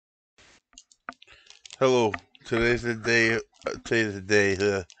Hello. Today's the day.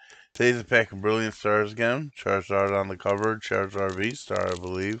 Today's a pack of Brilliant Stars again. Charizard on the cover. Charizard V-Star, I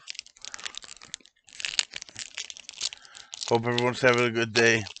believe. Hope everyone's having a good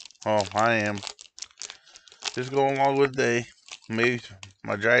day. Oh, I am. Just going along with the day. Maybe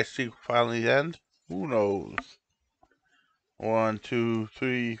my dry streak will finally end. Who knows? 1, 2,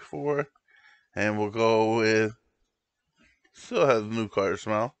 3, 4. And we'll go with... Still has the new card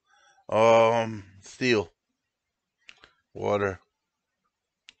smell. Steel. Water.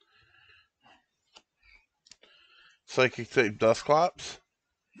 Psychic type Dusclops.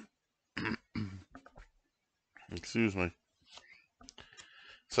 Excuse me.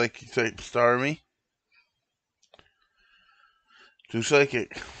 Psychic type Starmie. 2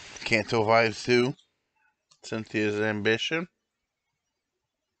 Psychic. Kanto Vibes 2. Cynthia's Ambition.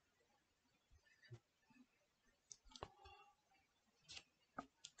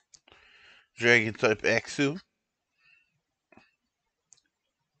 Dragon type Exu.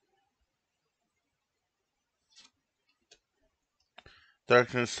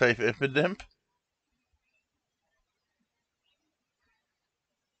 Darkness type Impidimp.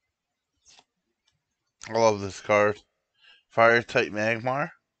 I love this card. Fire type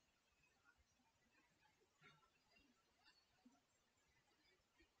Magmar.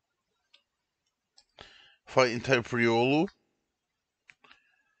 Fighting type Riolu.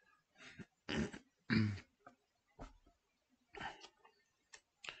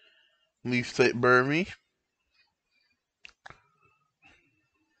 Leaf type Burmy.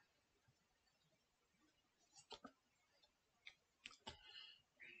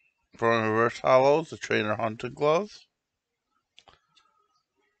 From Reverse Hollows, the Trainer Hunting Gloves.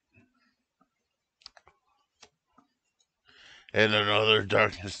 And another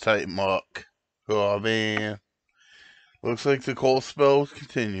Darkness type Muck. Oh man. Looks like the cold spell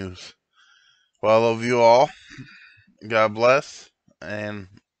continues. Well, I love you all. God bless. And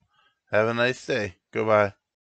have a nice day. Goodbye.